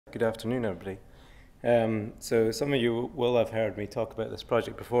Good afternoon, everybody. So some of you will have heard me talk about this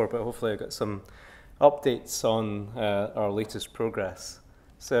project before, but hopefully I've got some updates on our latest progress.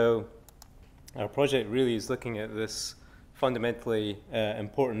 So our project really is looking at this fundamentally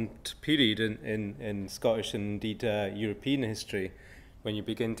important period in Scottish and indeed European history when you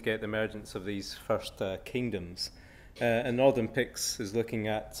begin to get the emergence of these first kingdoms. And Northern Picts is looking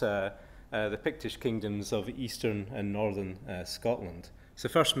at the Pictish kingdoms of eastern and northern Scotland. So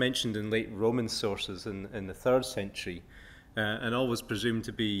first mentioned in late Roman sources in the 3rd century, and always presumed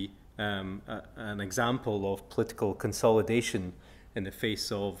to be an example of political consolidation in the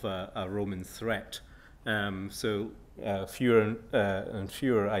face of a Roman threat. Fewer and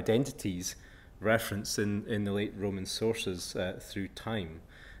fewer identities referenced in the late Roman sources through time.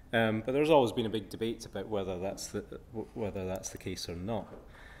 But there's always been a big debate about whether that's the case or not.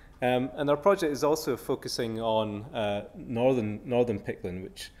 And our project is also focusing on Northern Pictland,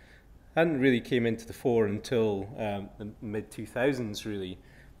 which hadn't really came into the fore until the mid-2000s, really,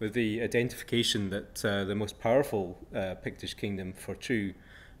 with the identification that the most powerful Pictish kingdom, Fortru,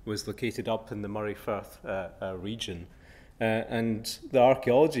 was located up in the Moray Firth region. And the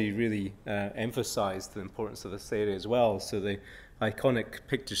archaeology really emphasised the importance of this area as well. So the iconic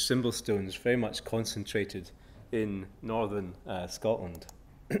Pictish symbol stones very much concentrated in northern Scotland.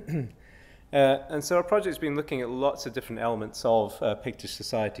 And so our project's been looking at lots of different elements of Pictish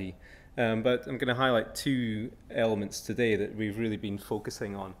society, but I'm going to highlight two elements today that we've really been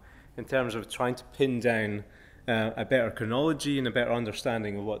focusing on in terms of trying to pin down a better chronology and a better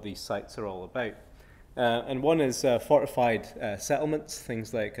understanding of what these sites are all about. And one is fortified settlements,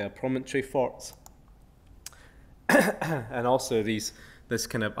 things like promontory forts, and also this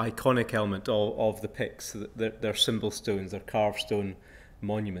kind of iconic element of the Picts, their symbol stones, their carved stone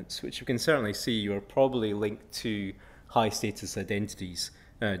monuments, which you can certainly see are probably linked to high status identities,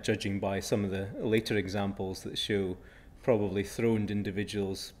 judging by some of the later examples that show probably throned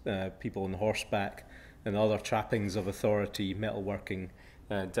individuals, people on horseback, and other trappings of authority, metalworking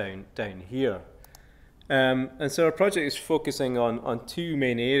down here. And so our project is focusing on two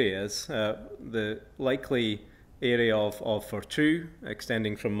main areas, the likely area of Fortru,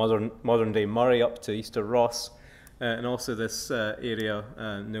 extending from modern day Moray up to Easter Ross, and also this area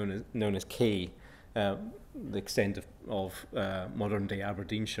known as Kay, the extent of modern-day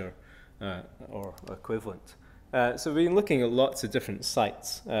Aberdeenshire or equivalent. So we've been looking at lots of different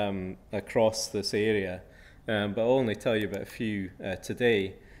sites across this area, but I'll only tell you about a few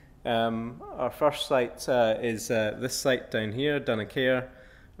today. Our first site is this site down here, Dunacair,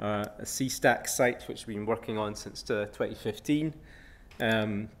 a sea stack site which we've been working on since 2015.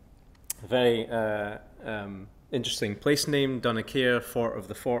 Very interesting place name, Dunacair, Fort of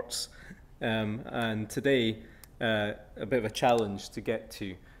the Forts, and today a bit of a challenge to get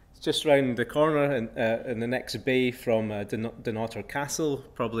to. It's just round the corner in the next bay from Dunnottar Castle,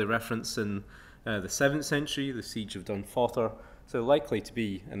 probably referenced in the 7th century, the Siege of Dunfawter, so likely to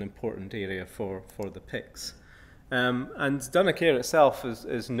be an important area for the Picts. And Dunacair itself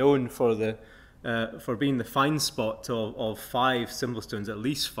is known for being the find spot of 5 symbol stones, at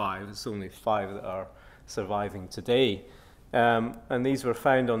least 5. It's only 5 that are surviving today, and these were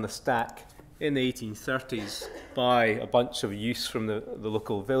found on the stack in the 1830s by a bunch of youths from the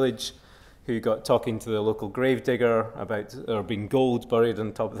local village who got talking to the local gravedigger about there being gold buried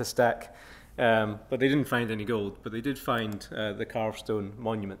on top of the stack, but they didn't find any gold, but they did find the carved stone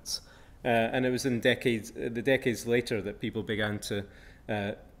monuments, and it was in the decades later that people began to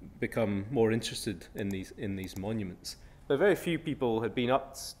become more interested in these monuments. But very few people had been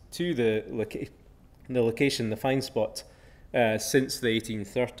up to the location, the find spot, since the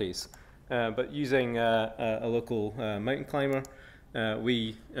 1830s. But using a local mountain climber,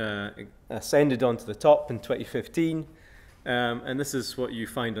 we ascended onto the top in 2015, and this is what you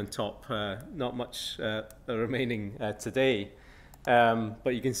find on top. Not much remaining today,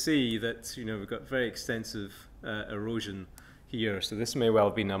 but you can see that we've got very extensive erosion here. So this may well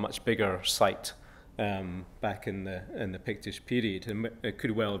have been a much bigger site back in the Pictish period, and it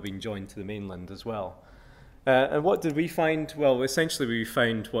could well have been joined to the mainland as well. And what did we find? Well, essentially we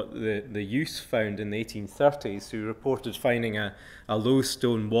found what the youth found in the 1830s, who reported finding a low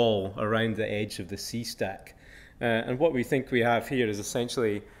stone wall around the edge of the sea stack. And what we think we have here is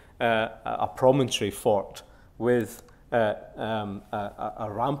essentially a promontory fort with a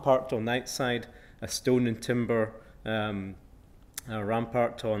rampart on the outside, a stone and timber a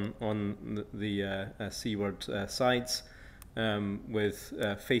rampart on the seaward sides, with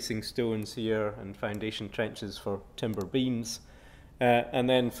facing stones here and foundation trenches for timber beams. And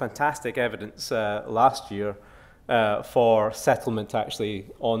then fantastic evidence last year for settlement actually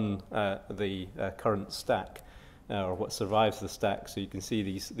on the current stack, or what survives the stack. So you can see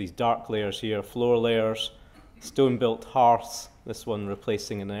these dark layers here, floor layers, stone-built hearths, this one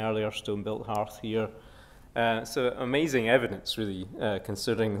replacing an earlier stone-built hearth here. So amazing evidence, really,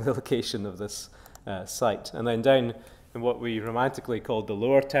 considering the location of this site. And then down in what we romantically called the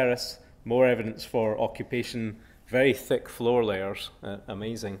lower terrace, more evidence for occupation, very thick floor layers,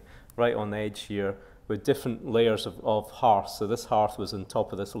 amazing, right on the edge here, with different layers of hearth. So this hearth was on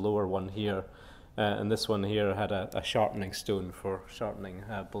top of this lower one here, and this one here had a sharpening stone for sharpening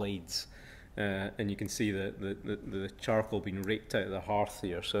blades. And you can see the charcoal being raked out of the hearth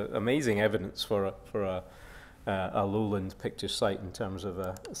here. So amazing evidence for a lowland picture site in terms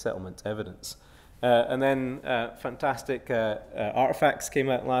of settlement evidence. And then fantastic artifacts came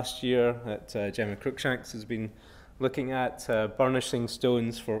out last year that Gemma Cruikshanks has been looking at, burnishing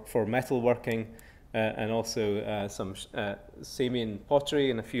stones for metalworking, and also some Samian pottery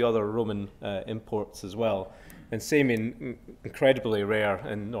and a few other Roman imports as well. And Samian, incredibly rare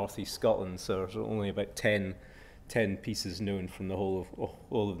in northeast Scotland, so there's only about 10 pieces known from the whole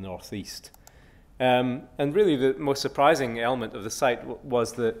of northeast. And really the most surprising element of the site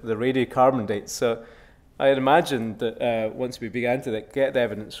was the radiocarbon dates. So I had imagined that once we began to get the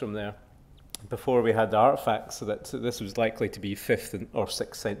evidence from there, before we had the artifacts, so that this was likely to be 5th or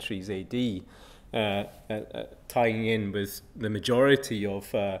 6th centuries AD, tying in with the majority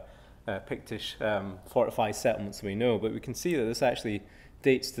of Pictish fortified settlements we know. But we can see that this actually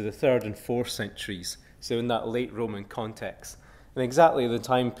dates to the 3rd and 4th centuries, so in that late Roman context. And exactly the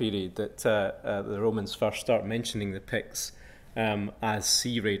time period that the Romans first start mentioning the Picts as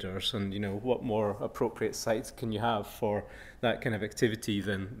sea raiders. And, you know, what more appropriate sites can you have for that kind of activity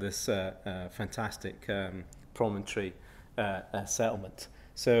than this fantastic promontory settlement?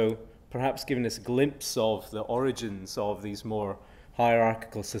 So perhaps giving us a glimpse of the origins of these more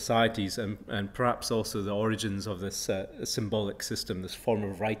hierarchical societies, and perhaps also the origins of this symbolic system, this form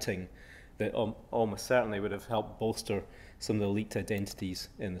of writing that almost certainly would have helped bolster some of the elite identities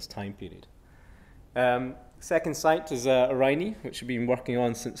in this time period. Second site is Rhynie, which we've been working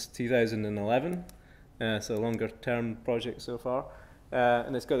on since 2011, so a longer term project so far.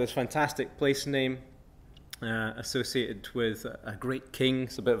 And it's got this fantastic place name associated with a great king.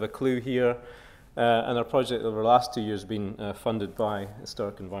 It's a bit of a clue here. And our project over the last 2 years has been funded by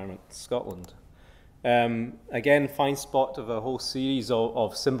Historic Environment Scotland. Again, fine spot of a whole series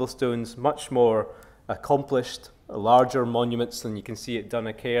of symbol stones, much more accomplished, larger monuments than you can see at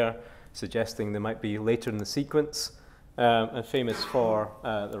Dunacair, suggesting they might be later in the sequence, and famous for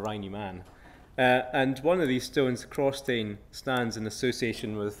the Rhynie man. And one of these stones, Crosstane, stands in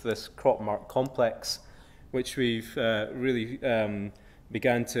association with this crop mark complex, which we've really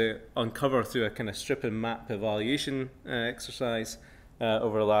began to uncover through a kind of strip and map evaluation exercise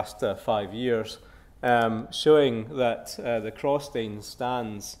over the last 5 years, showing that the Crosstane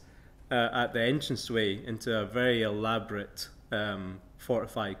stands at the entranceway into a very elaborate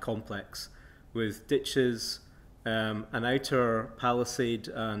fortified complex with ditches, an outer palisade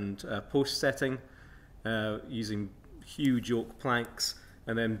and post setting using huge oak planks,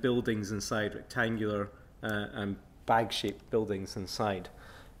 and then buildings inside, rectangular and bag-shaped buildings inside.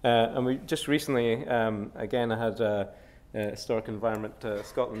 And we just recently, again, I had Historic Environment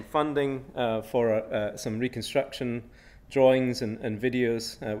Scotland funding for some reconstruction drawings and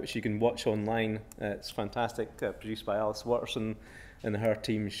videos, which you can watch online. It's fantastic, produced by Alice Watterson and her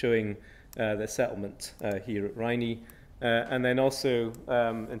team, showing the settlement here at Rhynie. And then also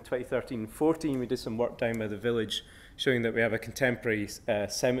in 2013-14, we did some work down by the village, showing that we have a contemporary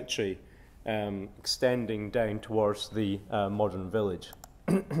cemetery extending down towards the modern village.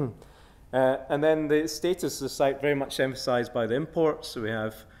 And then the status of the site very much emphasised by the imports. So we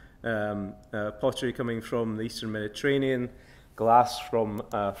have pottery coming from the Eastern Mediterranean, glass from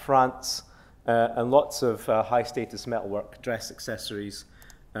France, and lots of high status metalwork, dress accessories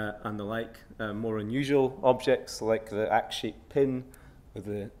and the like. More unusual objects like the axe-shaped pin with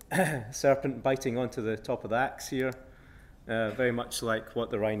the serpent biting onto the top of the axe here, very much like what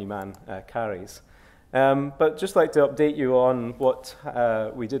the Rhynie man carries. But just like to update you on what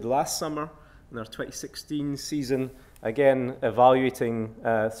we did last summer in our 2016 season, again evaluating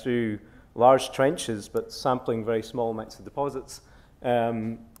through large trenches but sampling very small amounts of deposits.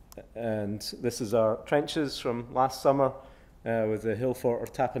 And this is our trenches from last summer with the hill fort or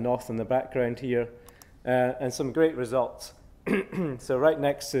Tapanoth in the background here, and some great results. So right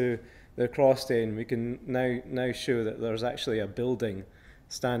next to the Crosstane, we can now show that there's actually a building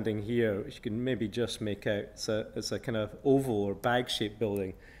standing here, which you can maybe just make out. It's a kind of oval or bag-shaped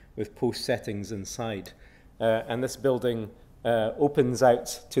building with post settings inside. and this building opens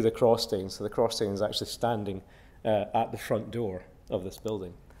out to the crossdane, so the crossdane is actually standing at the front door of this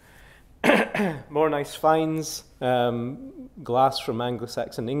building. More nice finds, glass from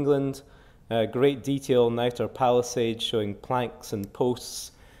Anglo-Saxon England, great detail in the outer palisade showing planks and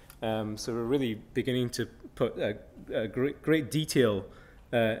posts. So we're really beginning to put a great detail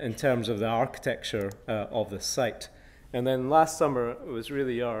in terms of the architecture of the site. And then last summer was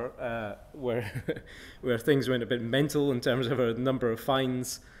really our where things went a bit mental in terms of our number of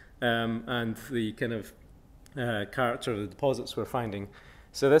finds and the kind of character of the deposits we're finding.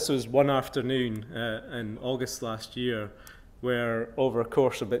 So this was one afternoon in August last year, where over a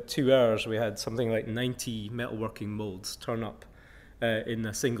course of about 2 hours we had something like 90 metalworking moulds turn up in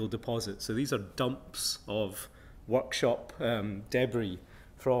a single deposit. So these are dumps of workshop debris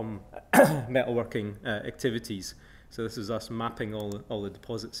from metalworking activities. So this is us mapping all the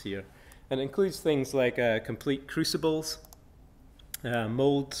deposits here. And it includes things like complete crucibles,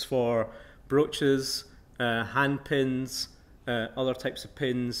 moulds for brooches, hand pins, other types of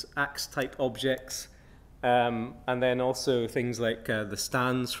pins, axe-type objects, and then also things like the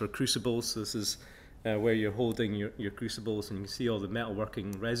stands for crucibles. So this is where you're holding your crucibles, and you can see all the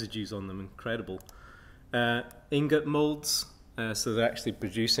metalworking residues on them, incredible. Ingot moulds, so they're actually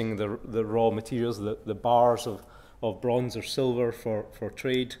producing the raw materials, the bars of bronze or silver for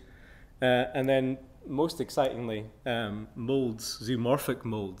trade. And then most excitingly, moulds, zoomorphic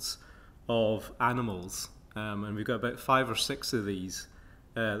moulds of animals. And we've got about 5 or 6 of these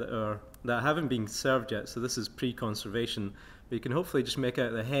that haven't been served yet, so this is pre-conservation. But you can hopefully just make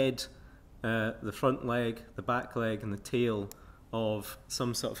out the head, the front leg, the back leg, and the tail of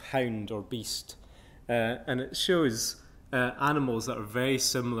some sort of hound or beast. And it shows animals that are very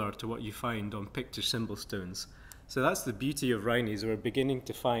similar to what you find on Pictish symbol stones. So that's the beauty of Rhynie, is we're beginning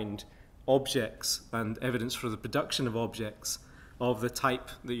to find objects and evidence for the production of objects of the type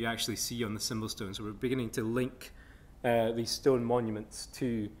that you actually see on the symbol stones. So we're beginning to link these stone monuments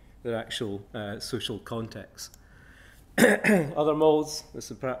to their actual social context. Other moulds, this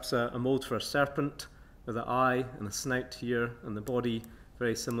is perhaps a mould for a serpent with an eye and a snout here, and the body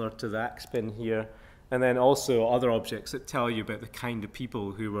very similar to the axe pin here. And then also other objects that tell you about the kind of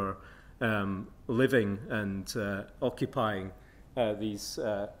people who were living and occupying these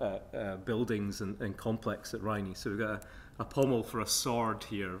buildings and complex at Rhynie. So we've got a pommel for a sword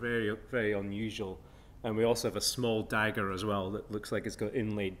here, very, very unusual. And we also have a small dagger as well that looks like it's got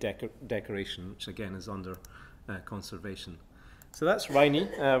inlaid decoration, which again is under conservation. So that's Rhynie.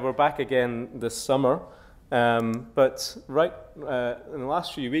 We're back again this summer. But right in the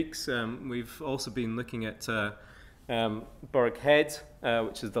last few weeks, we've also been looking at Burgh Head,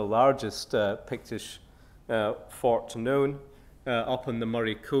 which is the largest Pictish fort known, up on the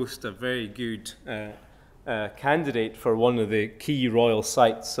Moray coast, a very good candidate for one of the key royal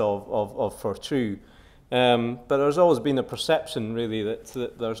sites of Fortrue. But there's always been a perception, really,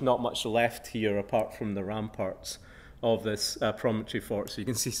 that there's not much left here apart from the ramparts of this promontory fort. So you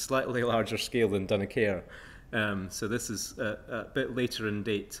can see slightly larger scale than Dunacair. So this is a bit later in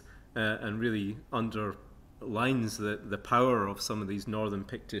date and really underlines the power of some of these northern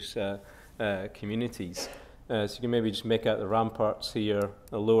Pictish communities. So you can maybe just make out the ramparts here,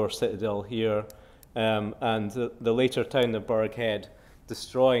 a lower citadel here, and the later town of Burgh Head,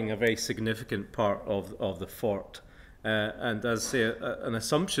 destroying a very significant part of the fort. And as say, an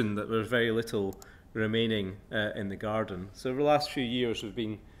assumption that there's very little remaining in the garden. So over the last few years we've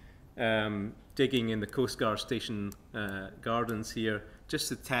been digging in the Coast Guard Station gardens here just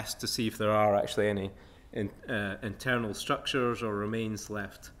to test to see if there are actually any internal structures or remains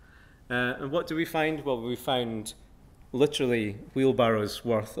left. And what do we find? Well, we found literally wheelbarrows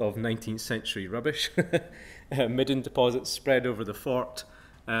worth of 19th century rubbish, midden deposits spread over the fort,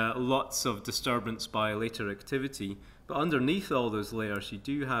 lots of disturbance by later activity. But underneath all those layers, you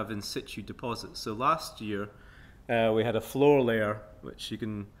do have in situ deposits. So last year, we had a floor layer, which you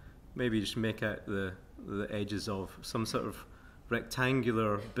can maybe just make out the edges of, some sort of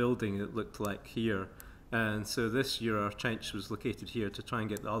rectangular building that looked like here. And so this year, our trench was located here to try and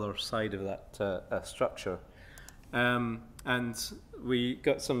get the other side of that structure. And we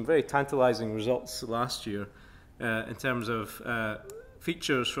got some very tantalizing results last year in terms of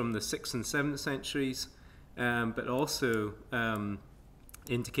features from the 6th and 7th centuries, but also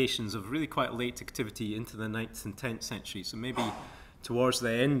indications of really quite late activity into the 9th and 10th century. So maybe towards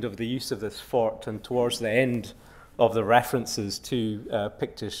the end of the use of this fort and towards the end of the references to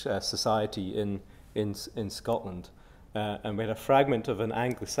Pictish society in Scotland. And we had a fragment of an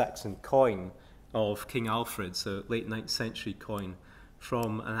Anglo-Saxon coin of King Alfred, so late 9th century coin,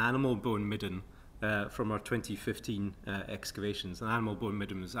 from an animal bone midden from our 2015 excavations. And animal bone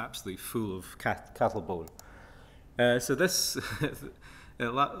midden is absolutely full of cattle bone. So this,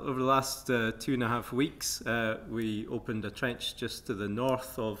 over the last 2.5 weeks, we opened a trench just to the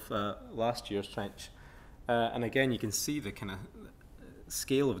north of last year's trench. And again, you can see the kind of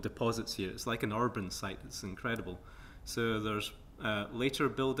scale of deposits here. It's like an urban site. It's incredible. So there's later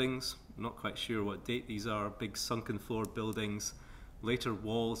buildings, I'm not quite sure what date these are, big sunken floor buildings, later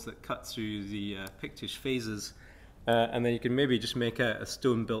walls that cut through the Pictish phases, and then you can maybe just make a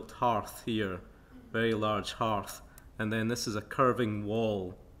stone-built hearth here, very large hearth, and then this is a curving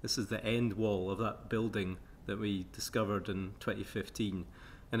wall. This is the end wall of that building that we discovered in 2015,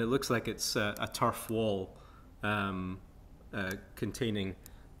 and it looks like it's a turf wall containing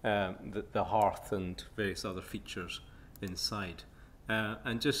the hearth and various other features inside.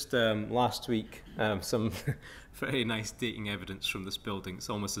 And just last week, some very nice dating evidence from this building. It's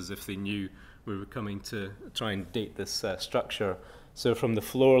almost as if they knew we were coming to try and date this structure. So from the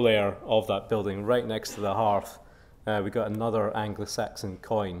floor layer of that building, right next to the hearth, we got another Anglo-Saxon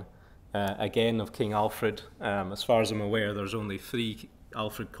coin, again of King Alfred. As far as I'm aware, there's only 3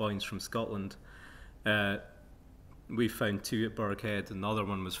 Alfred coins from Scotland. We found 2 at Burghead, and another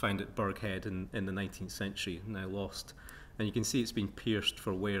one was found at Burghead in the 19th century, now lost. And you can see it's been pierced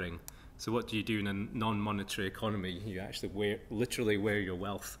for wearing. So what do you do in a non-monetary economy? You actually literally wear your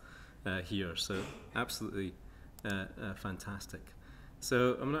wealth here. So absolutely fantastic.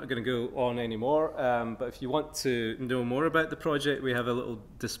 So I'm not going to go on anymore, but if you want to know more about the project, we have a little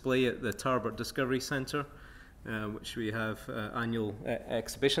display at the Tarbert Discovery Centre, which we have annual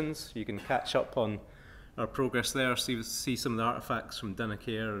exhibitions. You can catch up on our progress there, see some of the artefacts from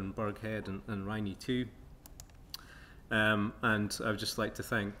Dunacair and Burghead and Rhynie too. And I would just like to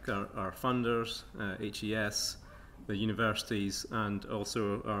thank our funders, HES, the universities, and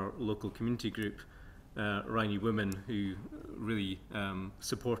also our local community group, Rhynie Women, who really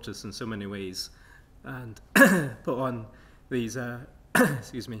support us in so many ways and put on these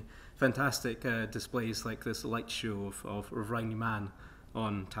excuse me, fantastic displays like this light show of Rhynie Man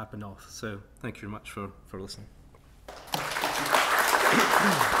on Tapenoth. So thank you very much for listening.